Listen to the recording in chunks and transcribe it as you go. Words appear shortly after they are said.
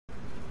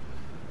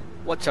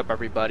What's up,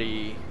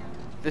 everybody?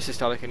 This is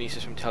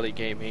Telekinesis from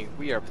Telegaming.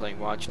 We are playing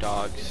Watch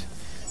Dogs.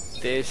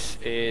 This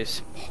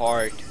is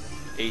part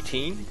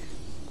 18.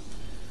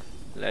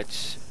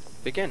 Let's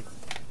begin.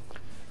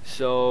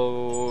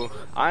 So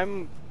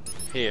I'm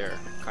here,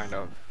 kind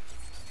of,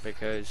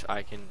 because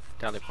I can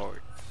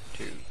teleport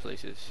to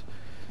places.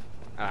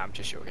 I'm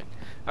just joking.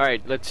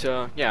 Alright, let's,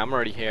 yeah, I'm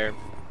already here.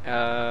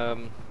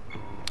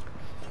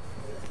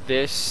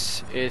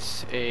 This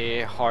is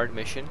a hard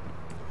mission.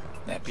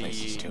 That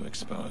place is too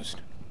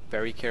exposed.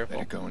 Very careful.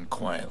 Better go in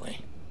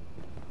quietly.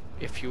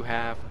 If you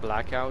have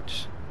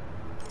blackouts,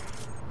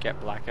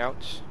 get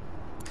blackouts.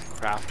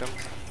 Craft them.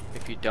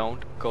 If you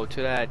don't, go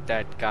to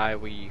that guy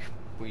we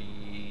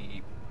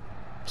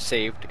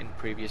saved in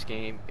previous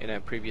game, in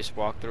a previous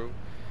walkthrough.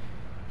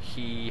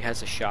 He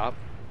has a shop.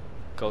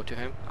 Go to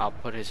him. I'll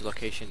put his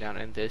location down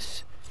in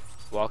this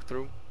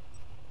walkthrough.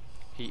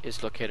 He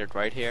is located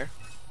right here.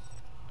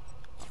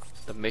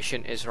 The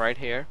mission is right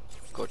here.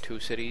 Go 2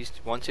 cities,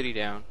 1 city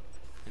down,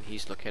 and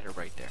he's located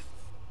right there.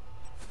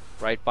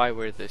 Right by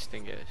where this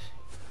thing is.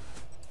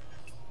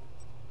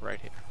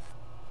 Right here.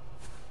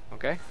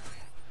 Okay?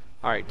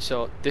 Alright,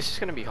 so this is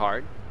gonna be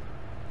hard.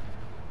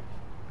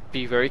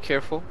 Be very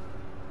careful.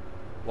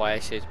 Why I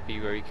say be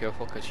very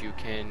careful, because you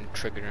can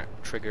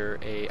trigger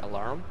a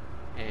alarm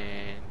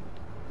and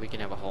we can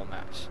have a whole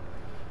mess.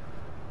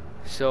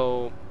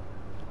 So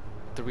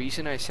the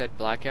reason I said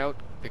blackout,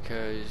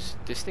 because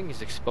this thing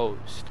is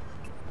exposed.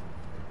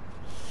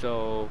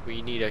 So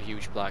we need a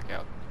huge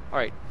blackout.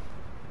 Alright.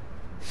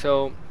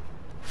 So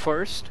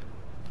first,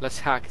 let's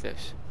hack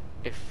this.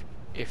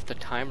 If the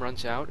time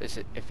runs out,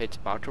 if it's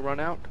about to run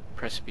out,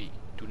 press B.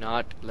 Do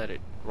not let it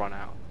run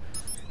out.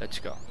 Let's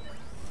go.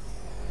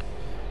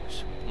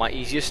 So my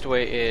easiest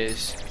way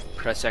is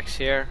press X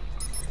here.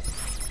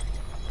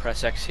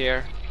 Press X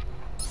here.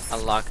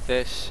 Unlock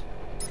this.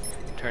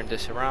 Turn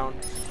this around.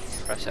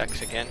 Press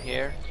X again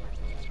here.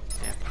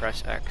 And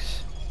press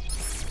X.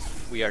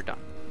 We are done.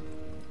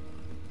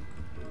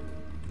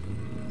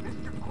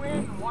 Mr.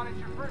 Quinn, wanted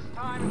your first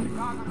time in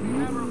Chicago to be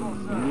memorable,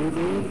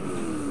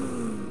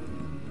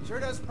 sir. Sure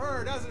does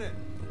purr, doesn't it?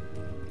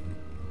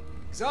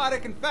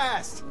 Exotic and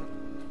fast.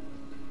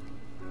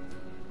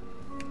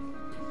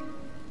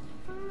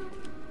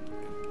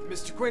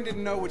 Mr. Quinn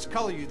didn't know which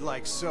color you'd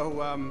like,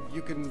 so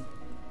you can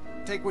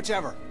take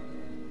whichever.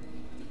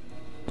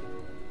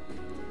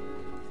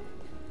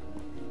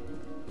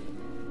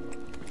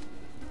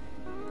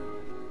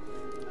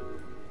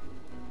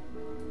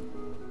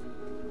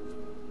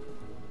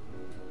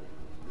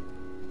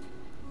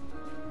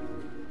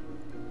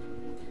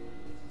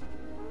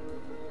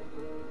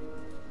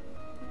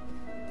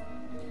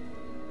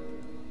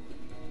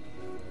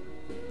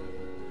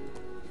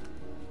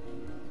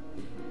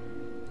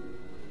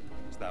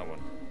 That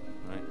one,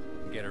 right?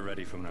 Get her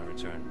ready for my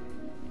return.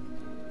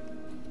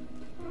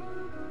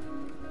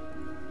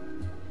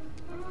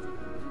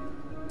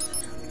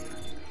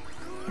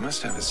 He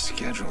must have a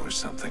schedule or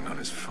something on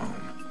his phone.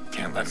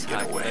 Can't let Let's him get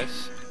hack away.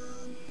 this.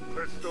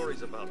 Heard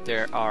stories about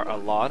There are a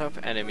lot of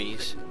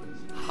enemies.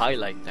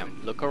 Highlight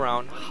them. Look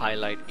around,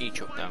 highlight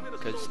each of them,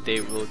 because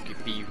they will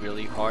be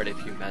really hard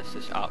if you mess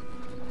this up.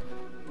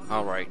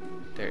 Alright,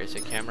 there is a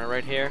camera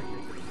right here,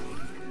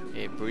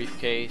 a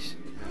briefcase,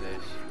 and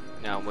this.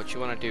 Now what you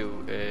want to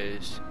do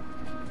is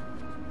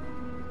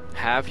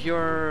have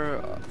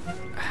your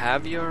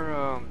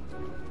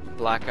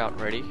blackout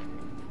ready.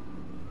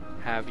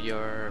 Have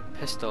your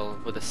pistol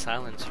with a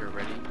silencer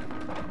ready.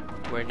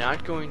 We're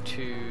not going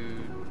to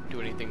do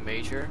anything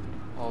major.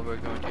 All we're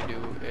going to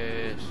do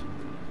is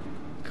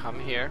come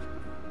here,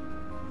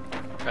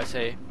 press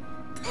A,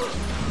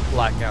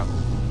 blackout.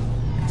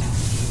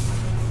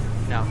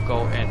 Now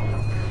go in.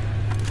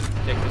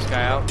 Take this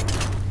guy out.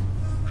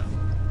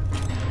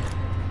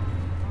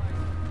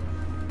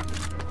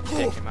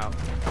 Take him out.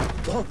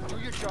 Do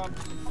your job.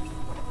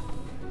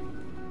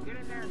 Get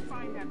in there and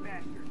find that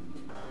bastard.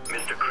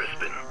 Mr.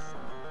 Crispin,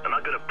 I'm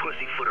not gonna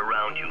pussyfoot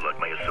around you like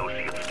my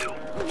associates do.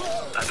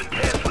 I've been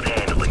tasked with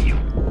handling you.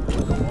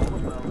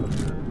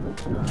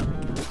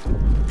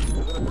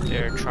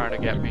 They're trying to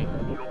get me.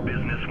 Your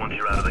business once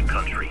you're out of the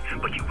country,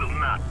 but you will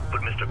not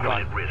put Mr.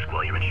 Quinn at risk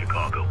while you're in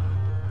Chicago.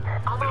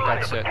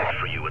 That's it.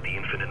 For you at the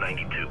Infinite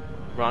 92.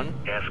 Run.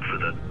 Ask for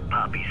the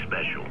Poppy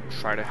Special.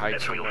 Try to hide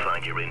That's where you'll somewhere,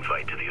 find your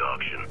invite to the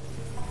auction.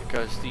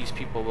 because these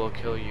people will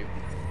kill you.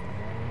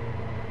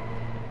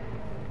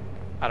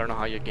 I don't know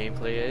how your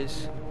gameplay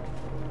is.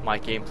 My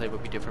gameplay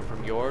would be different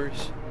from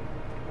yours.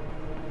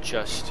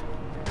 Just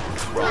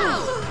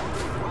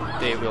run.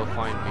 They will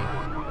find me.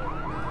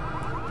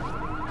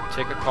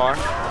 Take a car.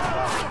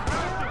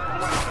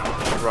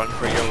 Run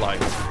for your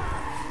life.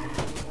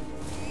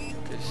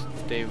 Because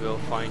they will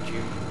find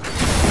you.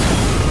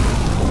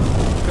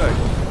 Good.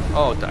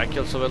 Oh, did I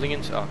kill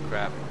civilians? Oh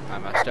crap. I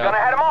messed up. Gonna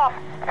head him off.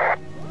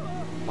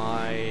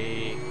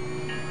 My...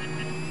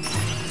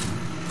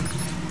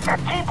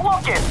 Keep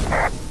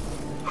looking.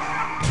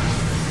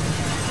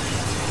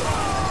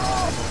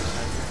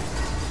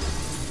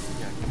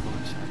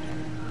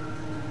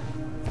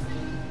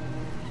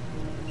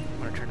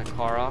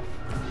 car off.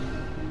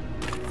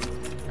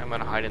 I'm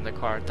gonna hide in the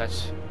car.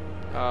 That's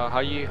how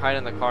you hide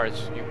in the car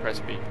is you press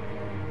B.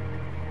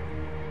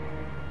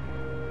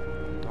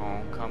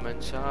 Don't come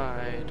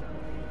inside.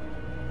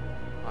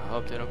 I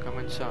hope they don't come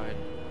inside.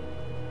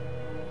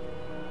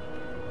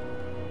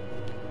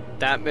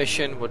 That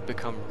mission would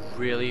become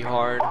really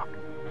hard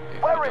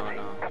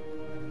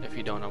if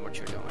you don't know what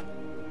you're doing.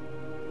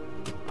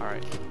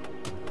 Alright.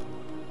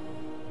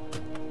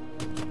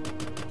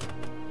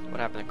 What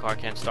happened? The car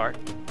can't start?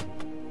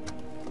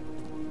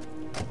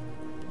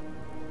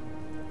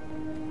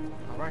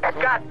 Alright,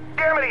 cool. God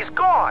damn it, he's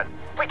gone!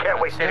 We can't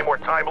waste any more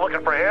time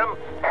looking for him.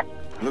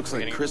 Looks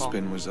like Getting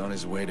Crispin was on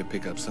his way to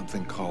pick up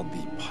something called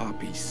the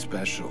Poppy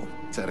Special.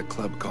 It's at a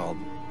club called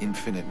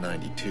Infinite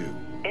 92.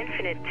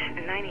 Infinite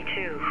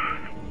 92.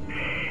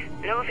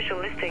 No official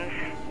listings.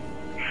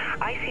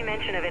 I see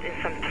mention of it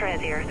in some thread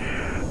here.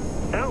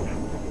 Oh,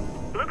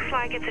 looks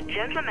like it's a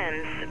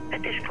gentleman's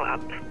fetish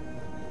club.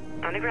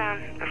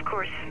 Underground, of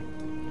course.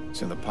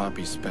 So the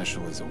Poppy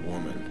Special is a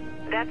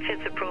woman. That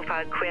fits the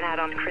profile Quinn had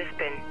on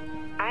Crispin.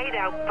 I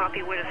doubt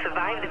Poppy would have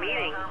survived the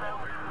meeting.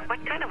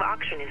 What kind of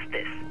auction is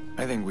this?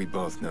 I think we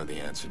both know the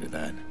answer to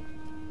that.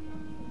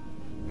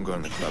 I'm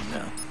going to the club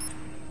now.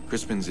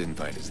 Crispin's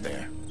invite is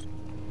there.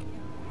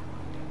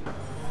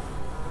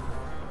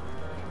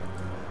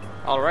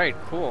 Alright,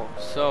 cool.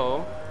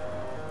 So...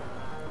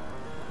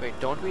 Wait,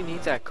 don't we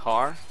need that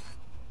car?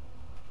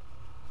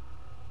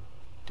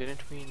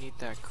 Didn't we need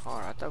that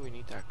car? I thought we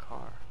need that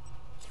car.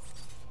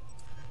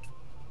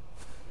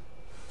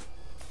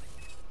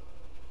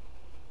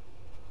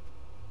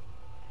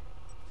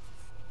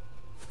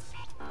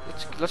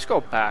 Let's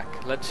go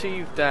back. Let's see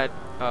if that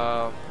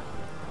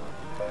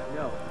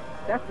No,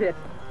 that's it.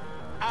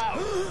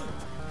 Ow!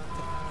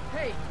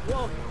 Hey,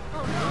 whoa!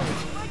 Oh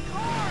no, my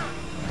car!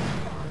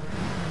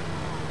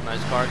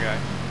 nice car guy.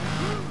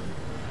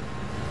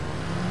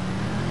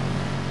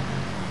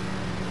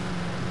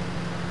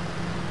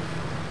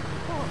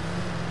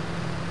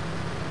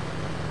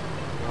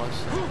 Was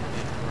it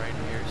right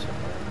here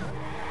somewhere?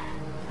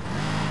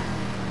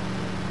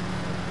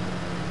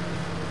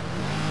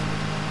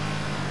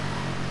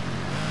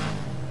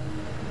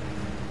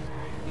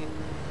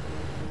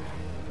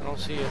 I don't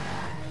see it.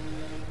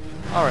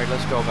 Alright,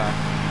 let's go back.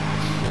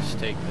 Let's just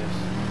take this.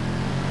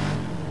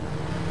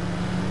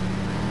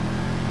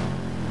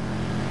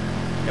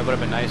 It would have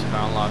been nice if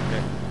I unlocked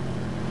it.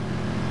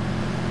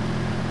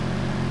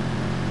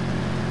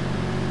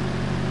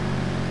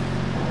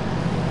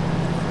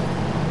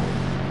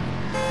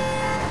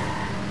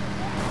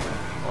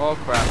 Oh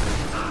crap.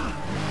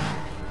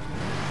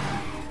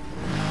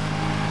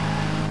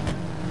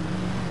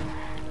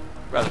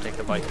 Rather take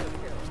the bike.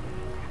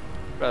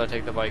 Rather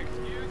take the bike.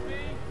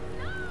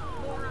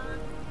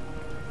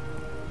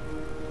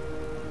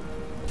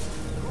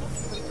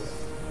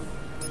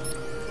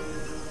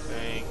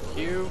 Thank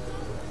you.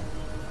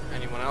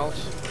 Anyone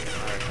else?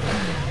 Alright.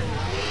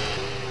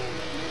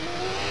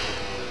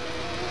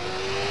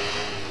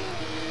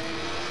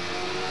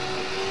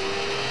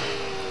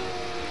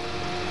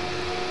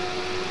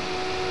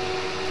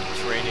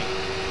 It's raining.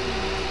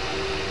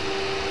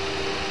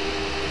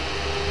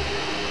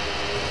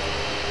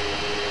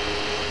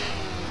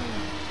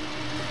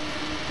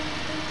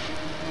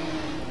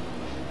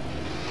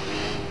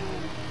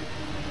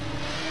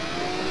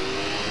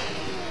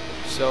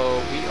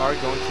 So we are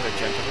going to the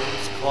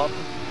gentleman's club.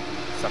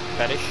 It's a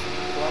fetish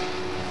club.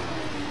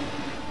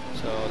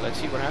 So let's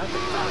see what happens.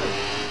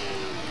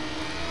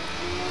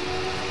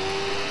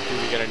 Do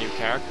we get a new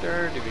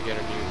character? Do we get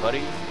a new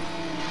buddy?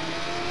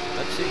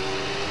 Let's see.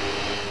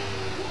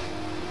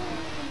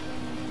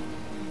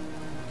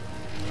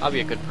 I'll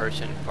be a good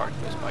person and park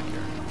this bike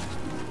here.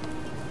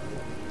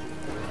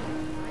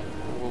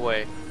 Move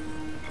away.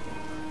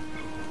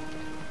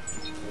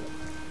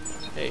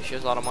 Hey, she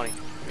has a lot of money.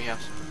 Let me have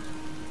some.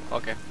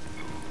 Okay.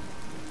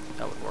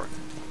 That would work.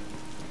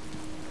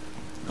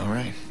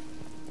 Alright.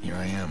 Here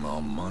I am,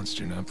 all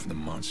monstered up for the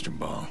monster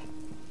ball.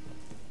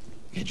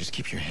 Okay, just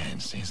keep your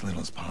hands, say as little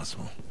as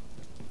possible.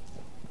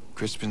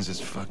 Crispin's as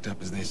fucked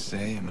up as they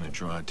say, I'm gonna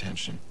draw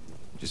attention.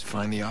 Just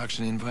find the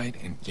auction invite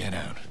and get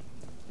out.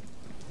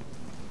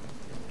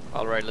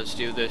 Alright, let's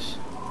do this.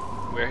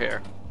 We're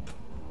here.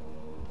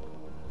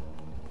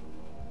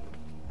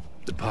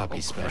 The Poppy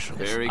Special.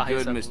 Very eyes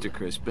good, are- Mr.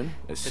 Crispin.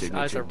 A eyes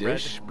signature are red.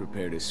 dish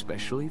prepared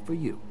especially for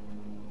you.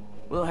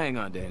 We'll hang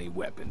on to any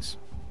weapons.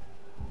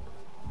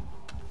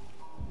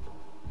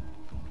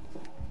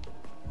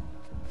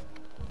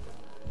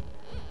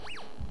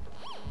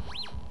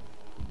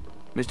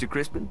 Mr.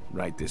 Crispin,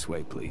 right this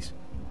way, please.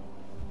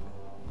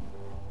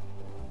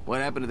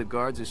 What happened to the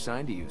guards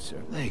assigned to you,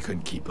 sir? They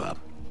couldn't keep up.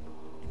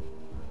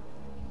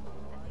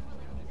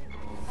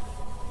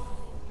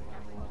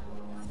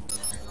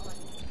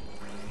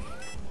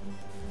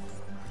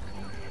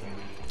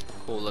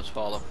 Cool, let's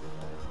follow.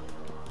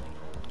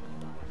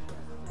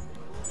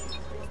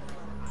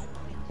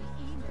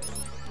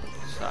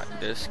 Let's hack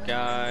this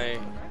guy.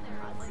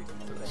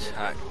 Let's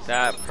hack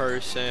that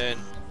person.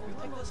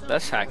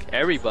 Let's hack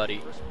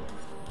everybody.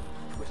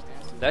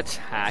 Let's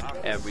hack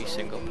every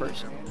single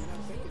person.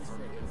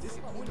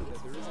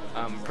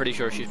 I'm pretty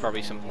sure she's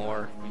probably some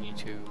more we need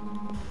to...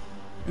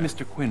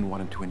 Mr. Quinn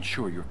wanted to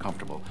ensure you're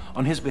comfortable.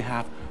 On his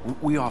behalf,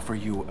 we offer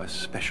you a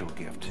special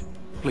gift.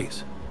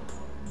 Please,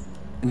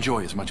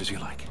 enjoy as much as you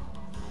like.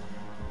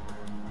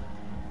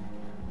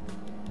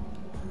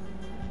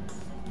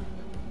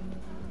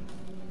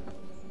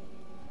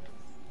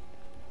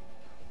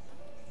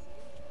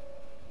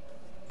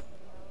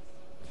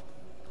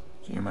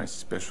 You're my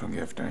special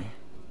gift, eh?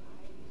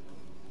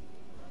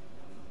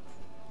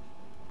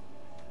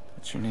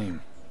 What's your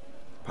name?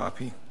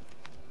 Poppy?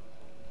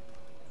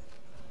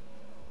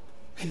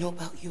 I know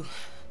about you.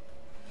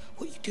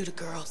 What you do to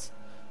girls.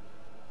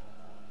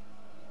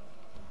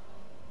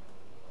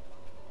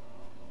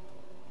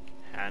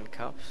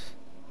 Handcuffs?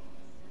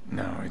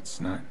 No,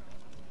 it's not.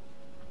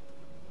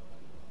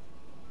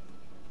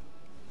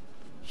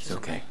 It's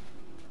okay.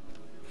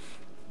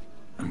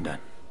 I'm done.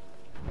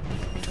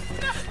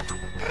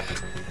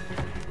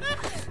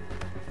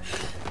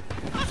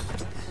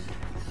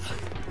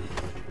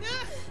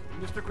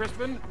 Mr.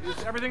 Crispin,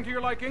 is everything to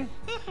your liking?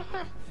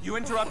 You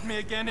interrupt me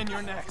again and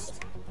you're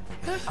next.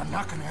 I'm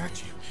not gonna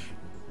hurt you.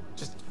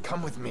 Just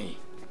come with me.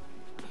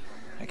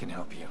 I can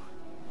help you.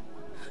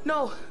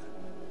 No.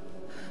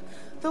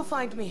 They'll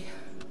find me.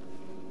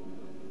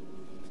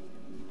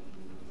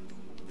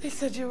 They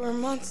said you were a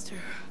monster.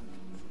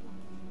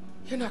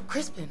 You're not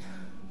Crispin,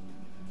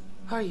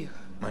 are you?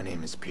 My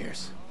name is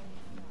Pierce.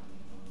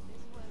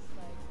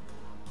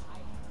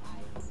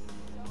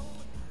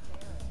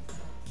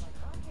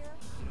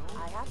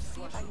 I have to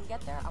see if I can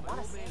get there. I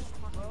want to see.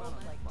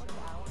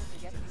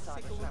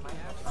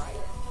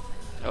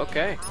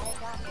 Okay.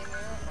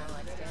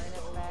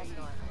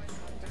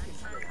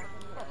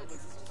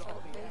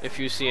 If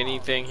you see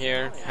anything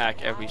here,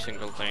 hack every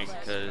single thing,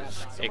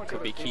 because it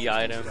could be key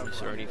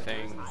items or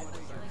anything.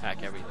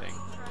 Hack everything.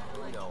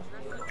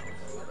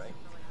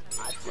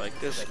 Like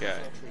this guy.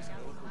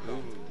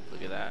 Ooh,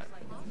 look at that.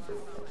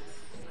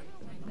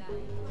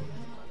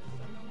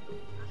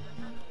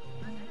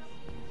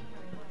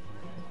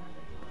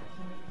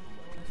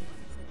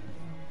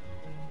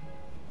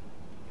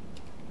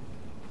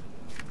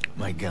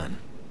 My gun.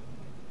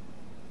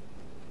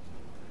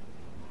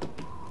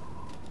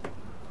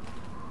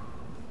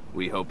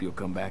 We hope you'll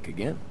come back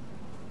again.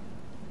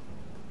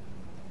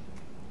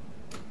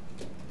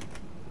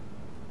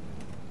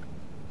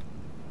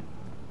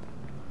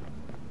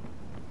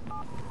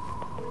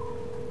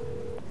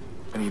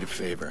 I need a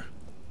favor.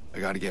 I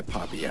gotta get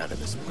Poppy out of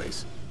this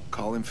place.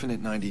 Call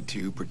Infinite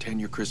 92, pretend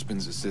you're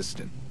Crispin's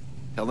assistant.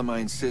 Tell them I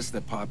insist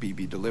that Poppy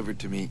be delivered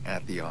to me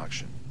at the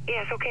auction.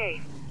 Yes,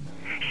 okay.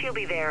 She'll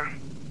be there.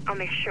 I'll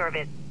make sure of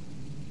it.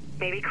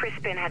 Maybe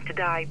Crispin had to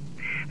die,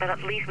 but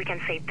at least we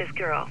can save this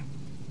girl.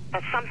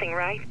 That's something,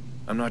 right?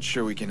 I'm not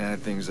sure we can add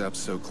things up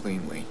so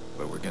cleanly,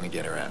 but we're gonna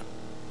get her out.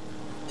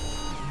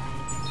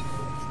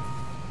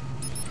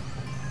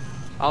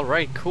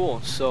 Alright,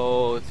 cool.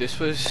 So this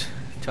was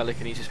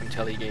Telekinesis from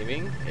Telly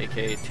Gaming,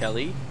 aka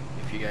Telly.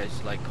 If you guys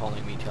like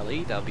calling me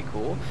Telly, that'll be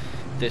cool.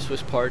 This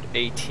was part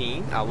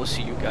 18. I will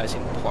see you guys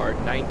in part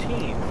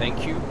 19.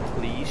 Thank you.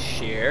 Please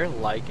share,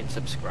 like, and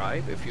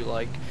subscribe. If you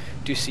like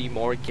to see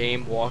more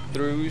game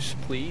walkthroughs,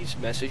 please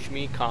message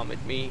me,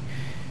 comment me.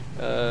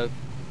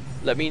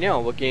 Let me know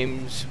what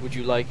games would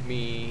you like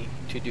me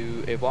to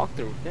do a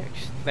walkthrough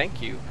next.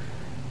 Thank you.